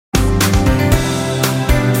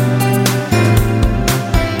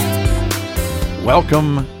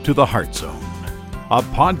Welcome to the Heart Zone, a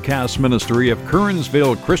podcast ministry of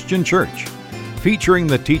Kernsville Christian Church, featuring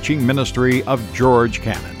the teaching ministry of George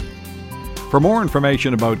Cannon. For more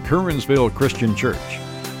information about Kernsville Christian Church,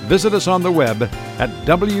 visit us on the web at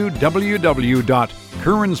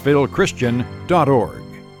www.kernsvillechristian.org.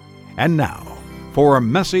 And now, for a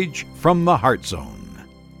message from the Heart Zone.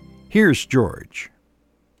 Here's George.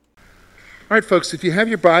 All right, folks, if you have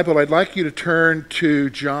your Bible, I'd like you to turn to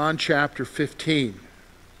John chapter 15.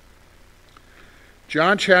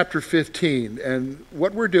 John chapter 15. And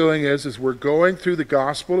what we're doing is we're going through the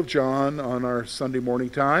Gospel of John on our Sunday morning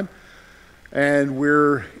time. And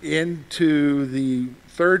we're into the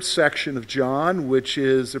third section of John, which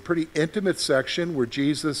is a pretty intimate section where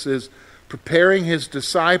Jesus is preparing his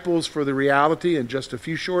disciples for the reality in just a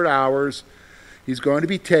few short hours. He's going to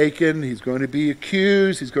be taken, he's going to be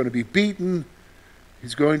accused, he's going to be beaten,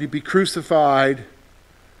 he's going to be crucified,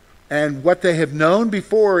 and what they have known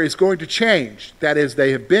before is going to change. That is,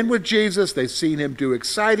 they have been with Jesus, they've seen him do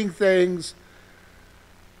exciting things,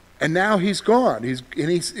 and now he's gone. He's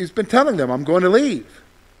been telling them, I'm going to leave.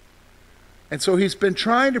 And so he's been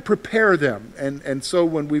trying to prepare them. And so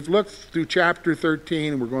when we've looked through chapter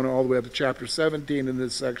 13, and we're going all the way up to chapter 17 in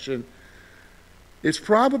this section, it's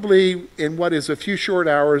probably, in what is a few short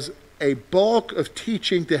hours, a bulk of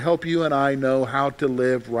teaching to help you and I know how to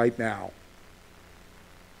live right now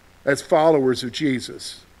as followers of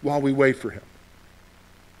Jesus while we wait for him.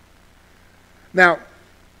 Now,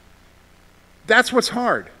 that's what's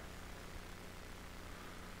hard.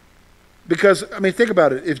 Because, think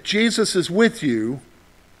about it. If Jesus is with you,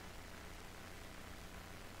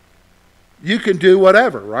 you can do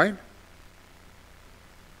whatever, right?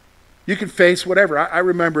 You can face whatever. I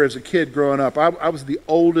remember as a kid growing up, I was the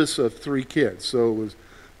oldest of three kids. So it was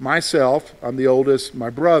myself, I'm the oldest, my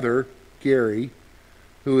brother, Gary,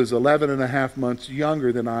 who is 11 and a half months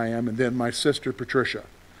younger than I am, and then my sister, Patricia.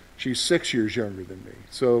 She's 6 years younger than me.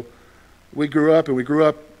 So we grew up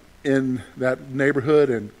in that neighborhood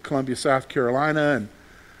in Columbia, South Carolina, and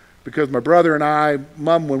because my brother and I,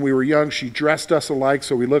 Mom, when we were young, she dressed us alike,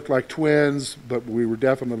 so we looked like twins, but we were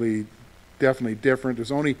definitely different.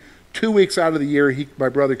 There's only 2 weeks out of the year, my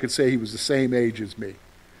brother could say he was the same age as me.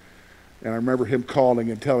 And I remember him calling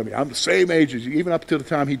and telling me, I'm the same age as you, even up to the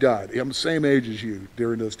time he died. I'm the same age as you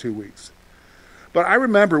during those 2 weeks. But I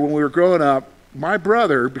remember when we were growing up, my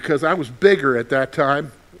brother, because I was bigger at that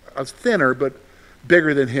time, I was thinner, but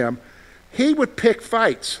bigger than him, he would pick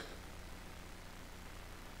fights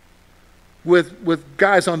with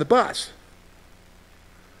guys on the bus.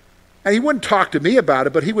 And he wouldn't talk to me about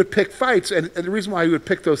it, but he would pick fights. And the reason why he would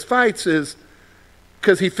pick those fights is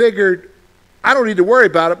because he figured, I don't need to worry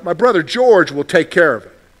about it. My brother George will take care of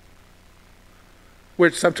it.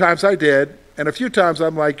 Which sometimes I did. And a few times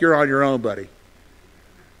I'm like, you're on your own, buddy.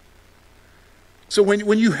 So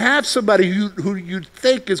when you have somebody who you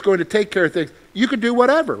think is going to take care of things, you could do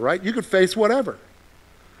whatever, right? You could face whatever.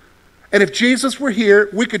 And if Jesus were here,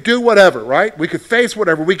 we could do whatever, right? We could face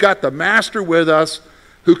whatever. We got the master with us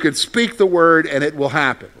who can speak the word and it will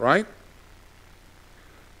happen, right?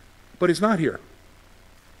 But he's not here.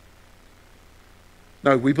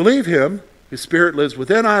 Now, we believe him. His Spirit lives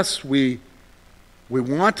within us. We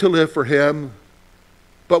want to live for him,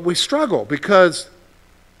 but we struggle because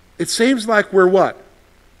it seems like we're what?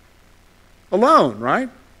 Alone, right?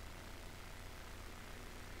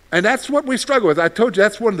 And that's what we struggle with. I told you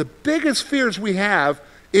that's one of the biggest fears we have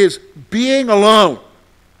is being alone.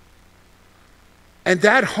 And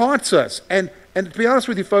that haunts us. And to be honest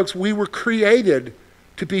with you folks, we were created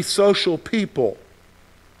to be social people,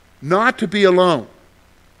 not to be alone.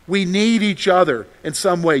 We need each other in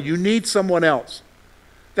some way. You need someone else.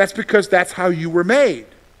 That's because that's how you were made.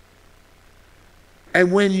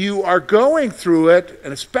 And when you are going through it,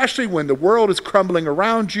 and especially when the world is crumbling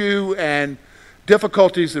around you and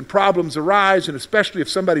difficulties and problems arise, and especially if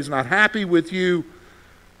somebody's not happy with you,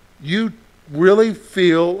 you really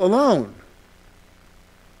feel alone.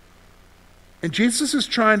 And Jesus is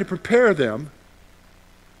trying to prepare them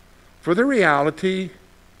for the reality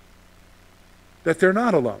that they're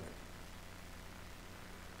not alone.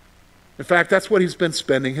 In fact, that's what he's been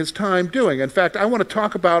spending his time doing. In fact, I want to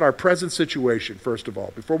talk about our present situation, first of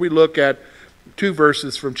all. Before we look at 2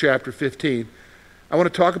 verses from chapter 15, I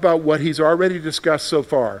want to talk about what he's already discussed so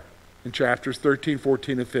far in chapters 13,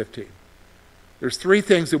 14, and 15. There's 3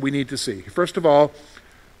 things that we need to see. First of all,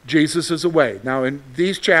 Jesus is away. Now, in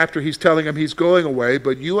these chapters, he's telling them he's going away,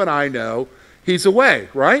 but you and I know he's away,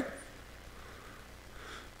 right?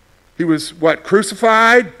 He was,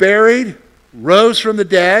 crucified, buried, rose from the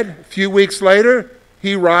dead. A few weeks later,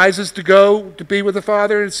 he rises to go to be with the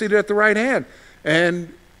Father and seated at the right hand.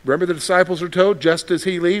 And remember the disciples are told, just as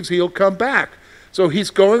he leaves, he'll come back. So he's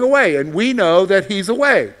going away, and we know that he's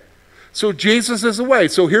away. So Jesus is away.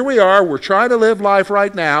 So here we are. We're trying to live life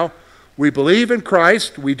right now. We believe in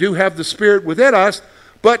Christ. We do have the Spirit within us,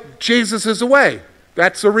 but Jesus is away.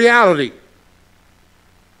 That's the reality.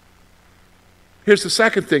 Here's the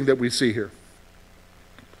second thing that we see here.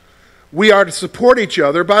 We are to support each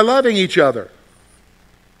other by loving each other.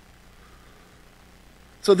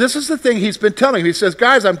 So this is the thing he's been telling. He says,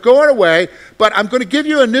 guys, I'm going away, but I'm going to give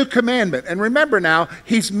you a new commandment. And remember now,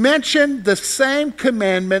 he's mentioned the same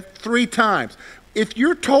commandment 3 times. If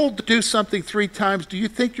you're told to do something 3 times, do you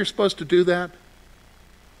think you're supposed to do that?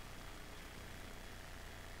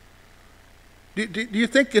 Do you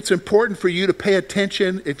think it's important for you to pay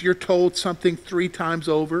attention if you're told something 3 times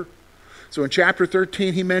over? So in chapter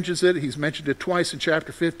 13, he mentions it. He's mentioned it twice in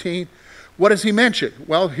chapter 15. What does he mention?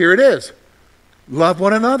 Well, here it is. Love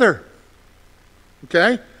one another.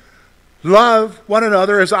 Okay? Love one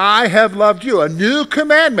another as I have loved you. A new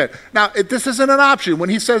commandment. Now, this isn't an option. When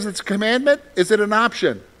he says it's a commandment, is it an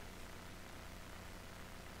option?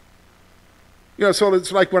 You know, so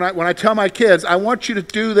it's like when I tell my kids, I want you to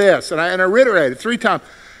do this, and I reiterate it 3 times.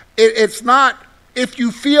 It's not if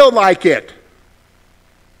you feel like it.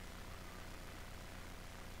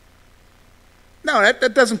 No,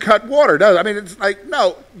 that doesn't cut water, does it? I mean, it's like,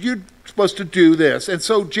 no, you're supposed to do this. And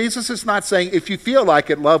so Jesus is not saying, if you feel like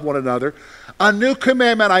it, love one another. A new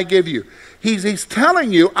commandment I give you. He's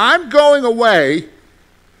telling you, I'm going away,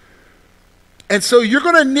 and so you're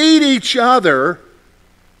going to need each other,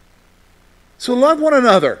 so love one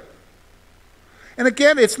another. And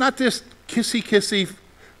again, it's not this kissy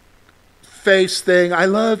face thing, I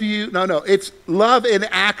love you. No, it's love in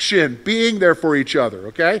action, being there for each other,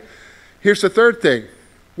 okay? Here's the third thing.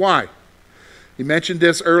 Why? He mentioned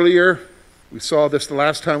this earlier. We saw this the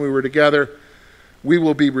last time we were together. We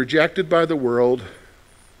will be rejected by the world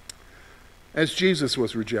as Jesus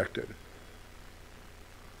was rejected.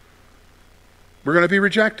 We're going to be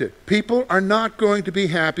rejected. People are not going to be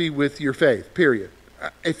happy with your faith, period.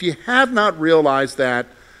 If you have not realized that,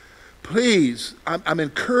 please, I'm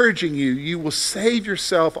encouraging you, you will save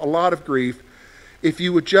yourself a lot of grief if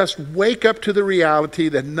you would just wake up to the reality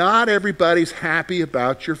that not everybody's happy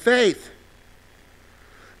about your faith.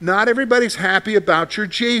 Not everybody's happy about your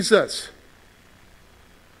Jesus.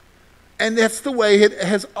 And that's the way it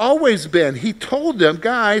has always been. He told them,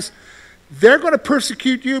 guys, they're going to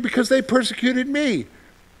persecute you because they persecuted me.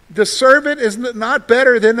 The servant is not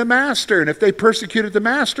better than the master. And if they persecuted the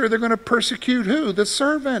master, they're going to persecute who? The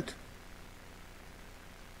servant.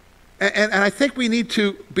 And I think we need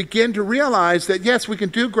to begin to realize that, yes, we can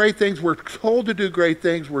do great things. We're told to do great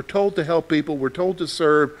things. We're told to help people. We're told to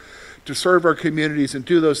serve our communities and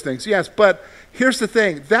do those things. Yes, but here's the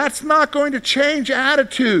thing. That's not going to change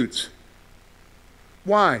attitudes.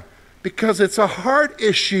 Why? Because it's a heart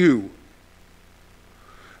issue.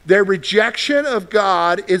 Their rejection of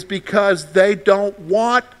God is because they don't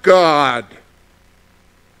want God.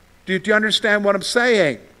 Do you understand what I'm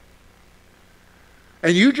saying?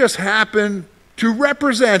 And you just happen to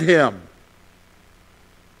represent him.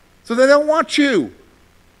 So they don't want you.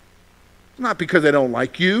 It's not because they don't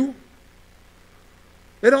like you.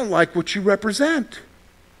 They don't like what you represent.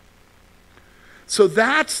 So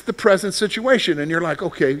that's the present situation. And you're like,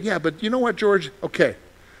 okay, yeah, but you know what, George? Okay,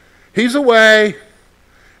 he's away.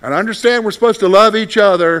 And I understand we're supposed to love each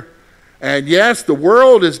other. And yes, the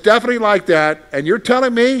world is definitely like that. And you're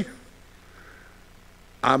telling me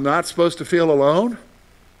I'm not supposed to feel alone?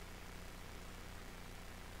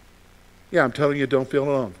 Yeah, I'm telling you, don't feel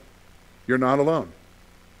alone. You're not alone.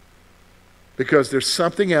 Because there's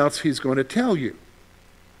something else he's going to tell you.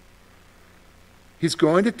 He's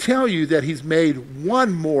going to tell you that he's made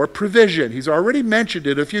one more provision. He's already mentioned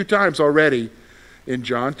it a few times already in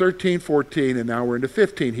John 13, 14, and now we're into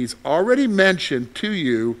 15. He's already mentioned to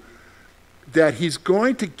you that he's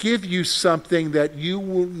going to give you something that you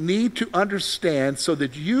will need to understand so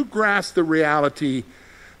that you grasp the reality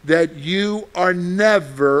that you are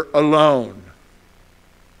never alone.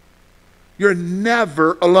 You're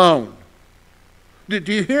never alone. Do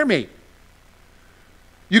you hear me?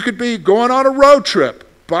 You could be going on a road trip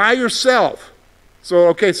by yourself. So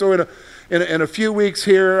in a few weeks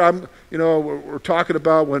here, we're talking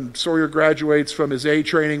about when Sawyer graduates from his A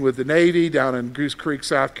training with the Navy down in Goose Creek,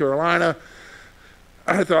 South Carolina.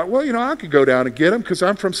 I thought, well, I could go down and get him because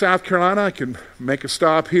I'm from South Carolina. I can make a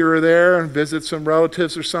stop here or there and visit some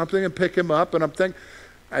relatives or something and pick him up. And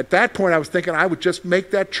at that point, I was thinking I would just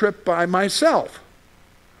make that trip by myself.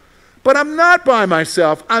 But I'm not by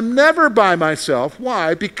myself. I'm never by myself.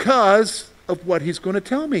 Why? Because of what he's going to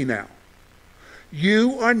tell me now.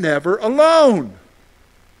 You are never alone.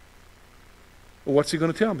 Well, what's he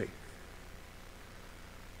going to tell me?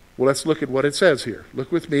 Well, let's look at what it says here.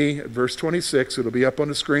 Look with me at verse 26. It'll be up on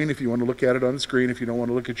the screen if you want to look at it on the screen, if you don't want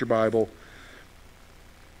to look at your Bible.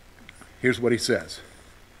 Here's what he says.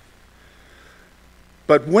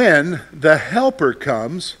 But when the Helper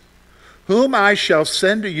comes, whom I shall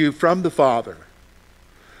send to you from the Father,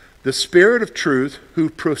 the Spirit of truth who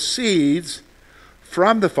proceeds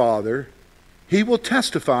from the Father, he will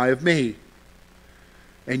testify of me.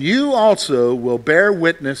 And you also will bear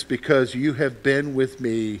witness because you have been with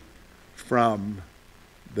me from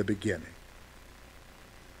the beginning.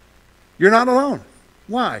 You're not alone.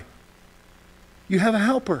 Why? You have a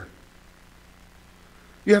helper.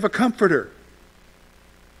 You have a comforter.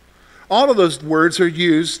 All of those words are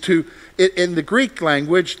used to, in the Greek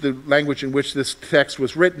language, the language in which this text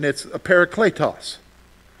was written, it's a parakletos.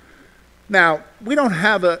 Now, we don't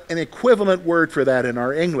have an equivalent word for that in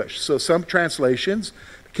our English. So some translations,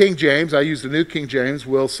 King James, I use the New King James,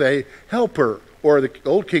 will say helper, or the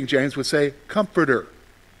Old King James would say comforter.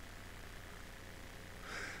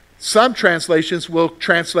 Some translations will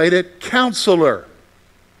translate it counselor.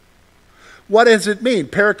 What does it mean?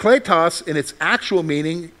 Parakletos, in its actual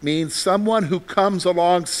meaning, means someone who comes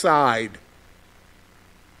alongside.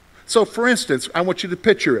 So, for instance, I want you to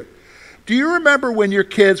picture it. Do you remember when your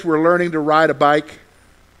kids were learning to ride a bike?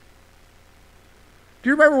 Do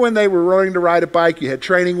you remember when they were learning to ride a bike, you had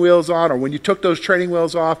training wheels on, or when you took those training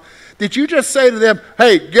wheels off? Did you just say to them,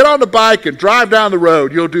 hey, get on the bike and drive down the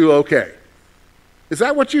road, you'll do okay? Is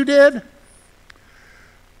that what you did?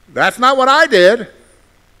 That's not what I did.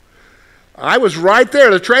 I was right there.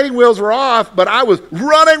 The training wheels were off, but I was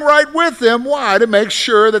running right with them. Why? To make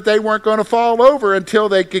sure that they weren't going to fall over until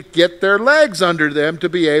they could get their legs under them to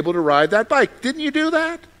be able to ride that bike. Didn't you do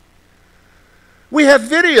that? We have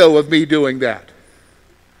video of me doing that.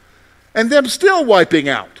 And them still wiping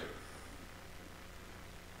out.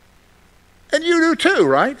 And you do too,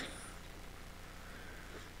 right?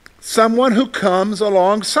 Someone who comes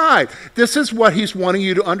alongside. This is what he's wanting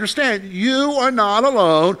you to understand. You are not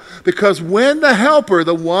alone, because when the helper,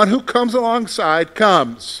 the one who comes alongside,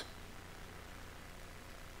 comes,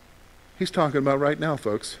 he's talking about right now,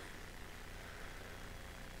 folks.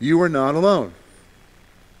 You are not alone.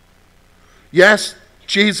 Yes,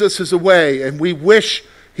 Jesus is away, and we wish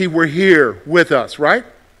he were here with us, right?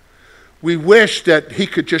 We wish that he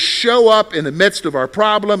could just show up in the midst of our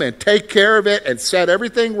problem and take care of it and set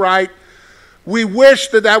everything right. We wish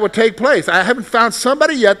that that would take place. I haven't found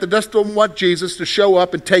somebody yet that just doesn't want Jesus to show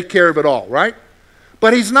up and take care of it all, right?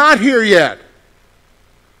 But he's not here yet.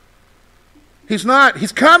 He's not.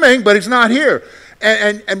 He's coming, but he's not here.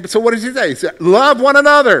 And so what does he say? He said, love one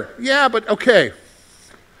another. Yeah, but okay.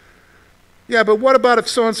 Yeah, but what about if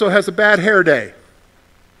so-and-so has a bad hair day?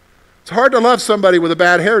 It's hard to love somebody with a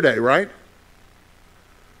bad hair day, right?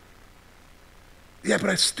 Yeah, but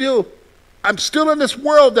I'm still in this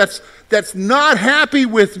world that's not happy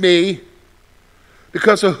with me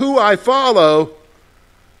because of who I follow.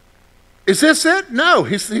 Is this it? No,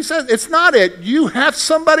 he says it's not it. You have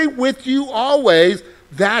somebody with you always.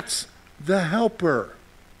 That's the helper.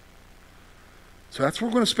 So that's where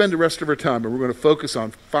we're going to spend the rest of our time, and we're going to focus on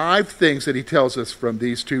 5 things that he tells us from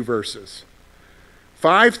these 2 verses.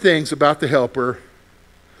 5 things about the helper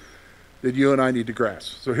that you and I need to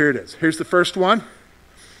grasp. So here it is. Here's the first one.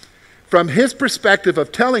 From his perspective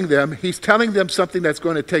of telling them, he's telling them something that's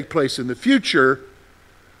going to take place in the future,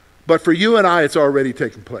 but for you and I, it's already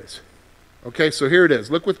taken place. Okay, so here it is.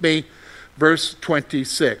 Look with me, verse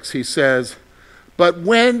 26. He says, but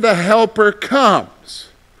when the helper comes,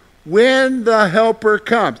 here's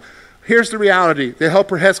the reality. The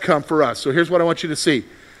helper has come for us. So here's what I want you to see.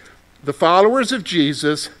 The followers of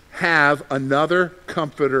Jesus have another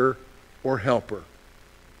comforter or helper.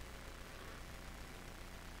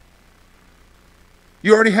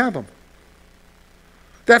 You already have them.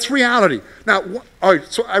 That's reality. Now, all right,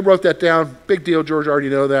 so I wrote that down. Big deal, George, I already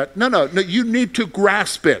know that. No, you need to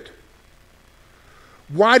grasp it.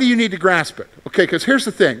 Why do you need to grasp it? Okay, because here's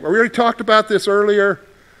the thing. We already talked about this earlier.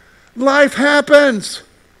 Life happens.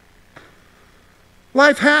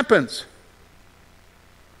 Life happens.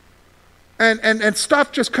 And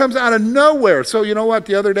stuff just comes out of nowhere. So you know what?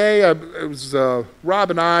 The other day, Rob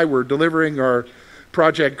and I were delivering our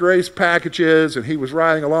Project Grace packages, and he was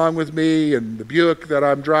riding along with me in the Buick that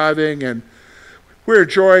I'm driving, and we're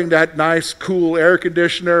enjoying that nice, cool air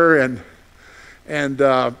conditioner. And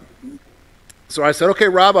so I said, okay,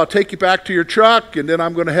 Rob, I'll take you back to your truck, and then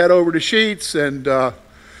I'm going to head over to Sheets. And so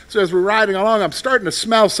as we're riding along, I'm starting to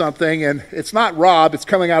smell something, and it's not Rob. It's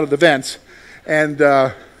coming out of the vents.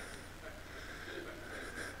 And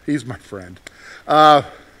He's my friend.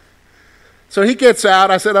 So he gets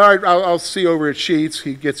out. I said, all right, I'll see you over at Sheets.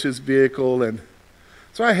 He gets his vehicle, and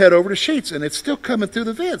so I head over to Sheets, and it's still coming through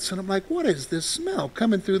the vents. And I'm like, what is this smell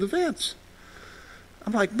coming through the vents?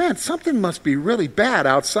 I'm like, man, something must be really bad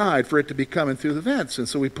outside for it to be coming through the vents. And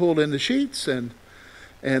so we pulled in the Sheets, and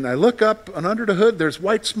I look up, and under the hood, there's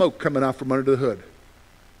white smoke coming out from under the hood.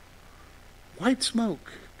 White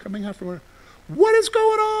smoke coming out from under. What is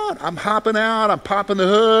going on? I'm hopping out. I'm popping the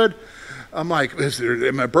hood. I'm like,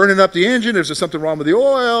 am I burning up the engine? Is there something wrong with the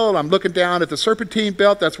oil? I'm looking down at the serpentine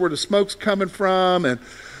belt. That's where the smoke's coming from. And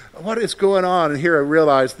what is going on? And here I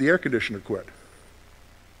realized the air conditioner quit.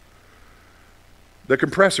 The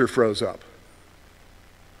compressor froze up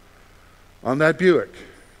on that Buick.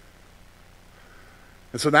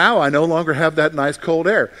 And so now I no longer have that nice cold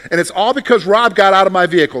air. And it's all because Rob got out of my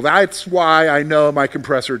vehicle. That's why I know my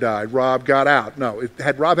compressor died. Rob got out. No,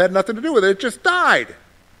 Rob had nothing to do with it. It just died.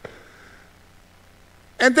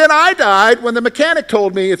 And then I died when the mechanic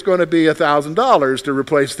told me it's going to be $1,000 to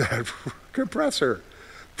replace that compressor.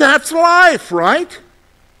 That's life, right?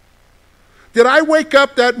 Did I wake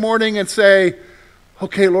up that morning and say,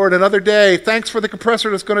 okay, Lord, another day. Thanks for the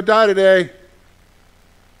compressor that's going to die today.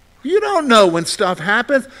 You don't know when stuff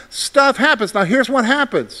happens. Stuff happens. Now, here's what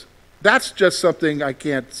happens. That's just something I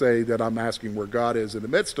can't say that I'm asking where God is in the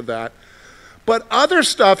midst of that. But other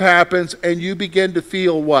stuff happens, and you begin to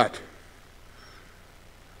feel what?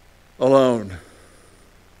 Alone.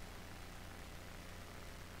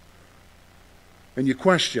 And you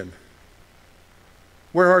question,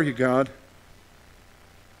 where are you, God?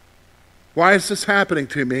 Why is this happening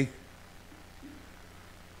to me?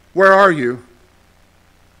 Where are you?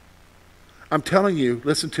 I'm telling you,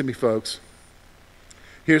 listen to me, folks.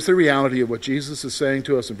 Here's the reality of what Jesus is saying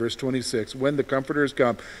to us in verse 26. When the Comforter has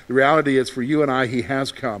come, the reality is for you and I, he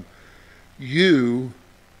has come. You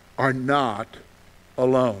are not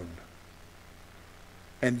alone.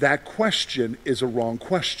 And that question is a wrong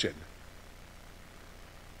question.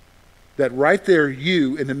 That right there,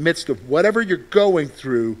 you, in the midst of whatever you're going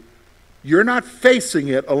through, you're not facing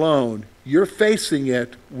it alone. You're facing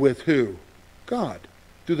it with who? God.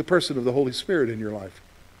 Through the person of the Holy Spirit in your life.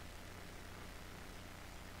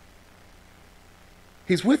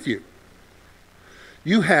 He's with you.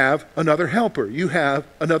 You have another helper. You have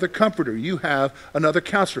another comforter. You have another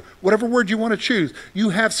counselor. Whatever word you want to choose, you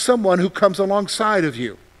have someone who comes alongside of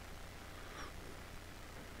you,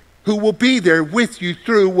 who will be there with you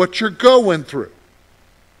through what you're going through.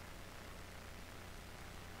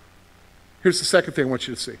 Here's the second thing I want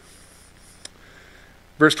you to see.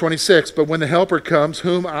 Verse 26, but when the Helper comes,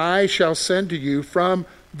 whom I shall send to you from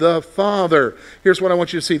the Father. Here's what I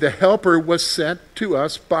want you to see. The Helper was sent to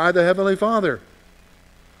us by the Heavenly Father.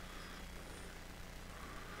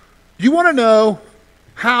 You want to know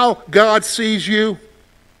how God sees you?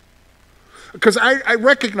 Because I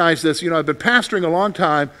recognize this. I've been pastoring a long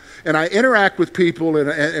time, and I interact with people,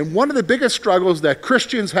 and one of the biggest struggles that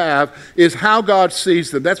Christians have is how God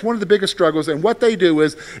sees them. That's one of the biggest struggles, and what they do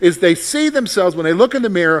is they see themselves, when they look in the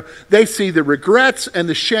mirror, they see the regrets and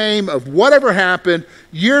the shame of whatever happened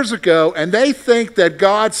years ago, and they think that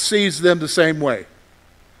God sees them the same way.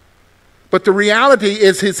 But the reality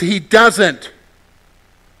is he doesn't.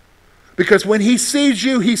 Because when he sees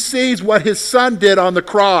you, he sees what his son did on the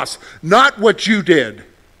cross, not what you did.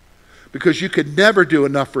 Because you could never do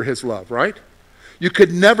enough for his love, right? You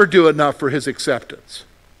could never do enough for his acceptance.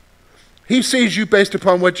 He sees you based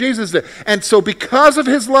upon what Jesus did. And so because of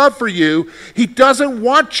his love for you, he doesn't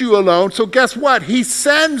want you alone. So guess what? He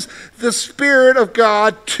sends the Spirit of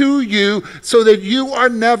God to you so that you are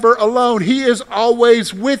never alone. He is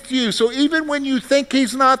always with you. So even when you think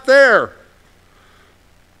he's not there,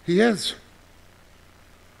 he is.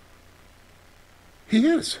 He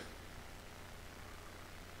is.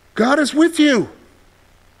 God is with you.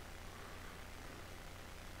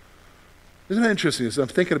 Isn't that interesting? As I'm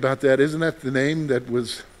thinking about that, isn't that the name that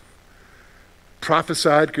was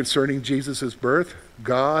prophesied concerning Jesus' birth?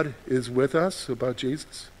 God is with us, about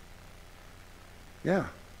Jesus. Yeah.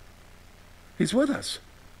 He's with us.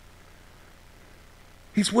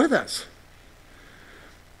 He's with us.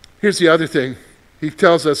 Here's the other thing. He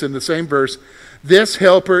tells us in the same verse, this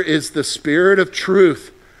helper is the Spirit of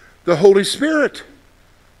truth, the Holy Spirit.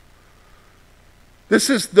 This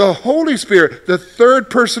is the Holy Spirit, the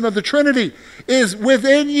third person of the Trinity, is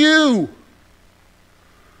within you.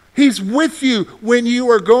 He's with you when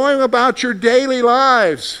you are going about your daily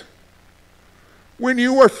lives. when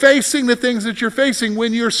you are facing the things that you're facing,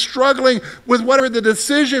 when you're struggling with whatever the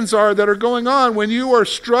decisions are that are going on, when you are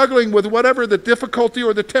struggling with whatever the difficulty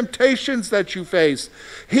or the temptations that you face.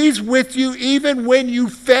 He's with you even when you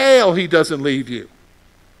fail. He doesn't leave you.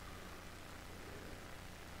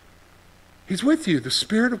 He's with you, the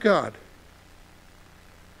Spirit of God.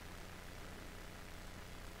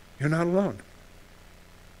 You're not alone.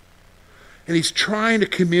 And he's trying to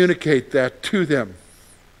communicate that to them.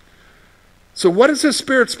 So what is this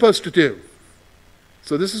Spirit supposed to do?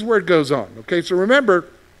 So this is where it goes on. Okay, so remember,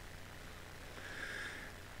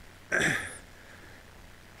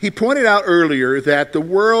 he pointed out earlier that the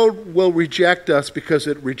world will reject us because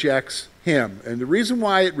it rejects him. And the reason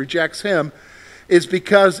why it rejects him is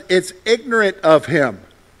because it's ignorant of him.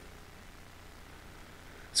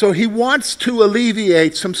 So he wants to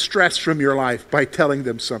alleviate some stress from your life by telling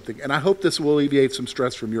them something. And I hope this will alleviate some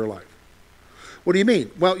stress from your life. What do you mean?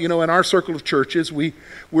 Well, in our circle of churches,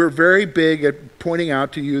 we're very big at pointing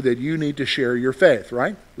out to you that you need to share your faith,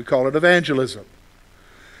 right? We call it evangelism.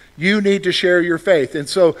 You need to share your faith. And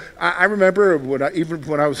so I remember even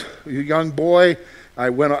when I was a young boy, I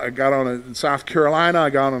got on in South Carolina, I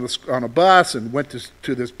got on a bus and went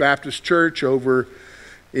to this Baptist church over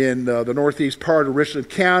in the northeast part of Richland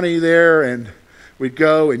County there, and we'd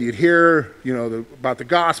go and you'd hear, about the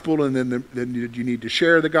gospel, and then you need to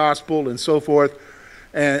share the gospel and so forth.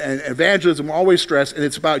 And evangelism always stressed, and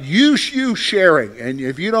it's about you sharing. And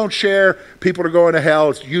if you don't share, people are going to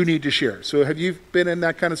hell. You need to share. So have you been in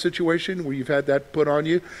that kind of situation where you've had that put on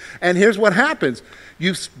you? And here's what happens.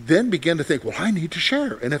 You then begin to think, well, I need to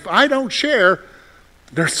share. And if I don't share,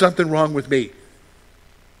 there's something wrong with me.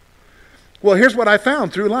 Well, here's what I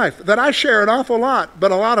found through life, that I share an awful lot,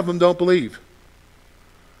 but a lot of them don't believe.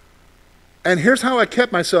 And here's how I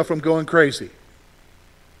kept myself from going crazy.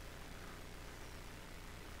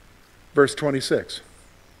 Verse 26.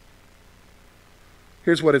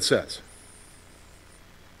 Here's what it says.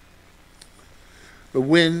 But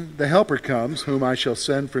when the Helper comes, whom I shall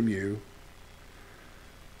send to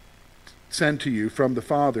you from the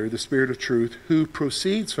Father, the Spirit of truth, who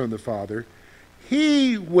proceeds from the Father,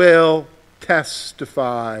 he will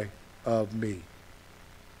testify of me.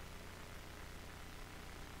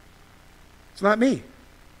 It's not me.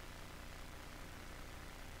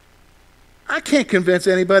 I can't convince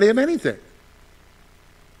anybody of anything.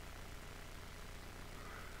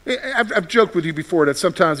 I've joked with you before that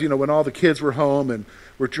sometimes, when all the kids were home and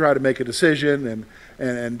we're trying to make a decision,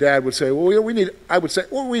 and Dad would say, I would say,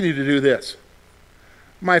 we need to do this.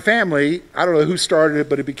 My family, I don't know who started it,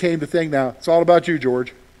 but it became the thing now. It's all about you,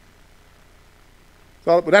 George.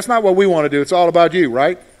 But that's not what we want to do. It's all about you,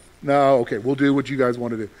 right? No, okay, we'll do what you guys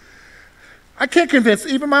want to do. I can't convince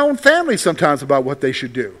even my own family sometimes about what they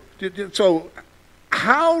should do. So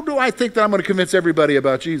how do I think that I'm going to convince everybody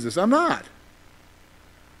about Jesus? I'm not.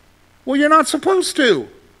 Well, you're not supposed to.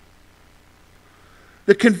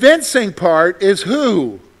 The convincing part is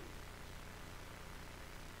who?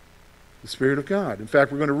 The Spirit of God. In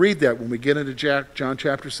fact, we're going to read that when we get into John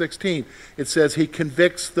chapter 16. It says he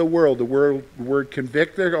convicts the world. The word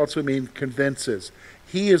convict there also means convinces.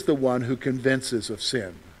 He is the one who convinces of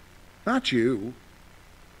sin, not you.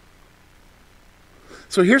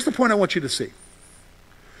 So here's the point I want you to see.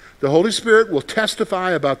 The Holy Spirit will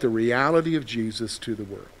testify about the reality of Jesus to the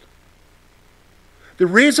world. The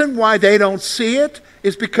reason why they don't see it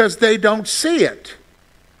is because they don't see it.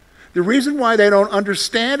 The reason why they don't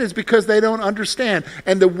understand is because they don't understand.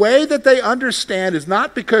 And the way that they understand is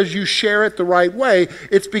not because you share it the right way.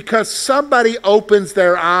 It's because somebody opens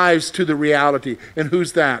their eyes to the reality. And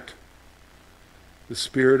who's that? The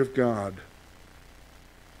Spirit of God.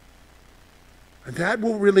 And that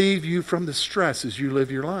will relieve you from the stress as you live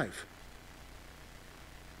your life.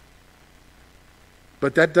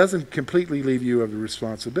 But that doesn't completely leave you of the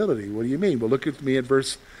responsibility. What do you mean? Well, look at me at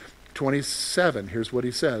verse 27. Here's what he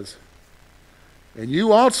says. And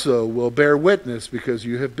you also will bear witness because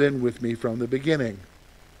you have been with me from the beginning.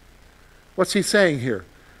 What's he saying here?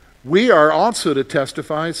 We are also to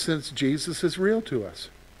testify since Jesus is real to us.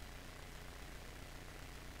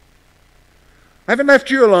 I haven't left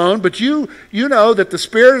you alone, but you know that the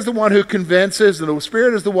Spirit is the one who convinces and the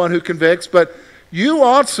Spirit is the one who convicts, but you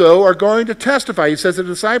also are going to testify. He says to the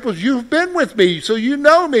disciples, you've been with me, so you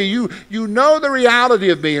know me. You know the reality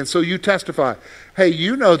of me, and so you testify. Hey,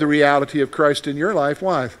 you know the reality of Christ in your life.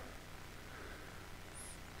 Why?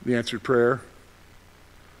 The answered prayer,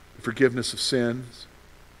 the forgiveness of sins,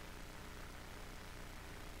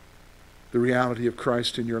 the reality of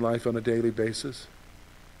Christ in your life on a daily basis.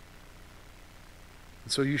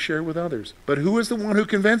 And so you share with others. But who is the one who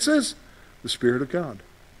convinces? The Spirit of God.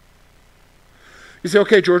 You say,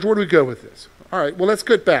 okay, George, where do we go with this? All right, well, let's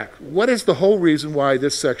get back. What is the whole reason why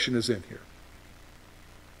this section is in here?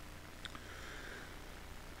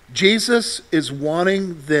 Jesus is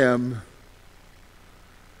wanting them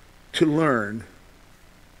to learn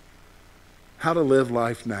how to live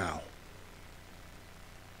life now.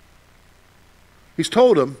 He's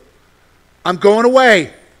told them, I'm going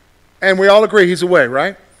away. And we all agree he's away,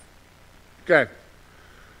 right? Okay.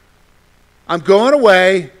 I'm going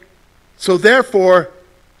away, so therefore,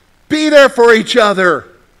 be there for each other.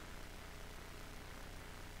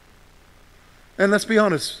 And let's be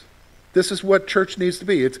honest, this is what church needs to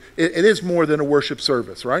be. It is more than a worship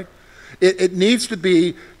service, right? It needs to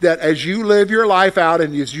be that as you live your life out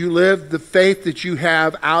and as you live the faith that you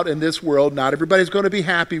have out in this world, not everybody's going to be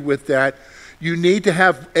happy with that. You need to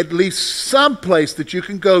have at least some place that you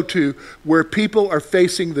can go to where people are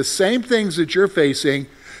facing the same things that you're facing.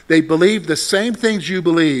 They believe the same things you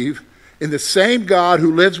believe in the same God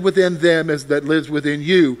who lives within them as that lives within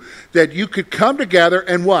you. That you could come together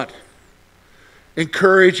and what?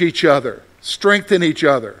 Encourage each other. Strengthen each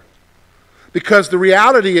other. Because the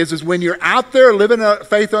reality is when you're out there living a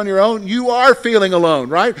faith on your own, you are feeling alone,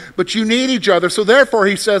 right? But you need each other. So therefore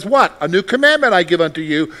he says what? A new commandment I give unto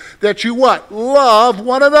you, that you what? Love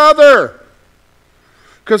one another.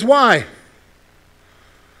 Because why?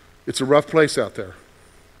 It's a rough place out there.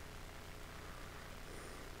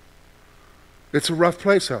 It's a rough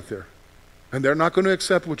place out there. And they're not going to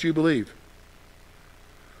accept what you believe.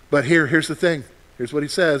 But here's the thing. Here's what he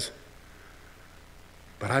says.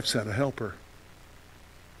 But I've sent a helper.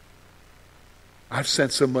 I've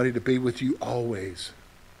sent somebody to be with you always.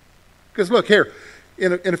 Because look here,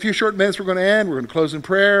 in a few short minutes we're going to end. We're going to close in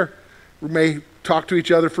prayer. We may talk to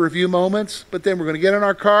each other for a few moments, but then we're going to get in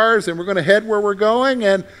our cars and we're going to head where we're going.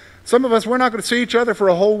 And some of us, we're not going to see each other for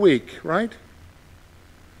a whole week, right?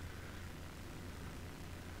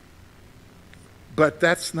 But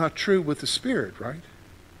that's not true with the Spirit, right?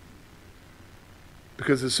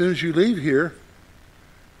 Because as soon as you leave here,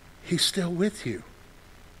 He's still with you.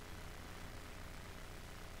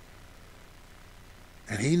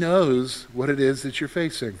 And He knows what it is that you're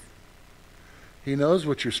facing. He knows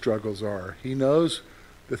what your struggles are. He knows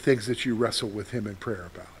the things that you wrestle with Him in prayer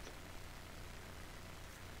about.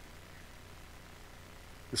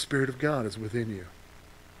 The Spirit of God is within you.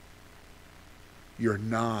 You're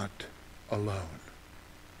not alone.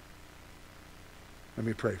 Let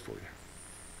me pray for you.